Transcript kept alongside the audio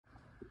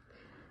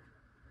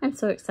I'm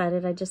so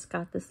excited. I just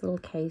got this little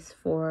case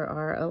for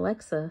our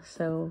Alexa,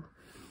 so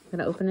I'm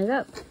gonna open it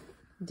up.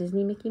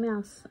 Disney Mickey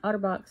Mouse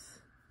OtterBox.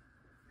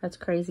 That's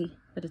crazy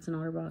that it's an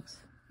OtterBox.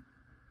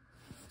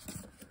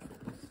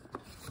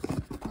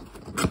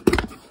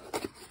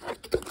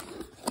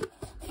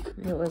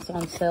 It was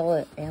on sale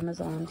at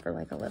Amazon for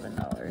like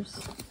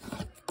 $11.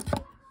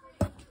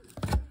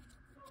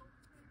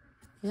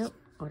 Yep,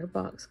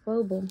 OtterBox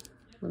Global,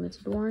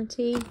 limited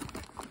warranty,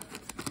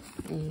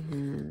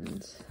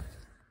 and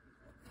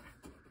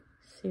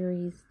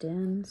series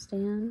den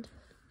stand.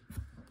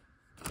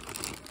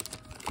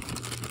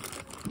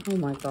 Oh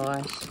my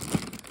gosh.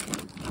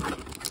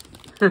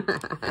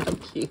 How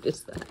cute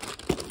is that?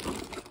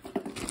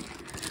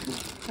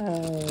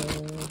 Oh.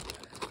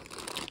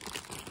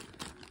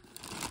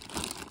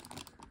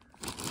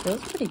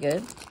 Feels pretty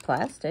good. It's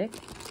plastic.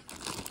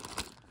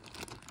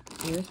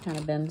 Ears kind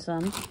of bend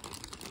some.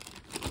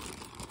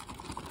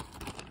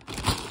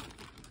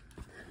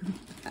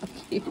 How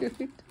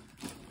cute.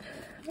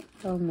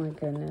 Oh my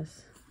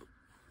goodness.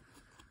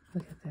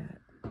 Look at that.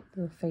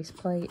 Little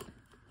faceplate.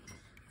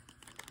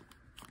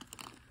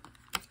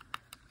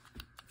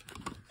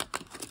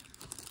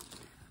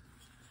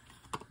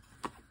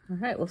 All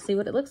right, we'll see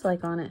what it looks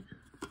like on it.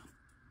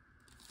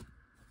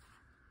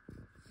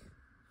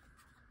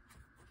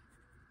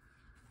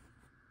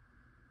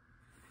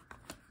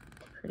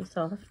 Pretty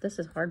soft. This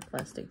is hard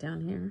plastic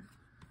down here,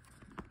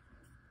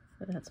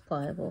 but that's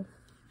pliable.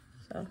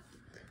 So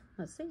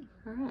let's see.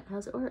 All right,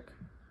 how's it work?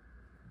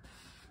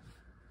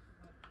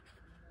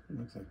 It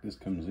looks like this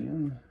comes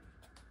in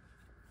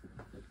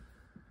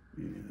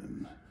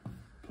and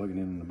plug it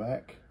in the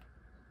back.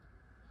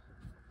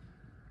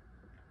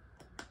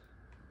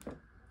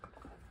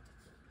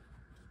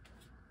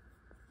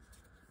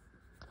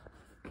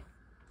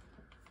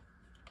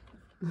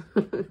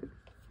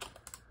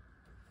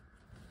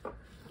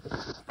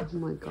 Oh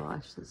my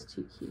gosh, that's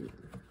too cute.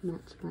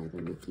 Matched my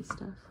other Mickey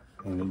stuff.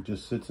 And it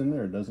just sits in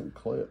there. It doesn't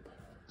clip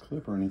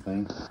or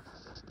anything.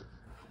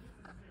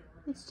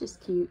 It's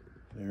just cute.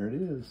 There it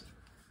is.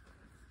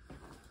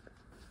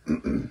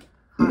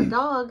 Hot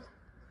dog.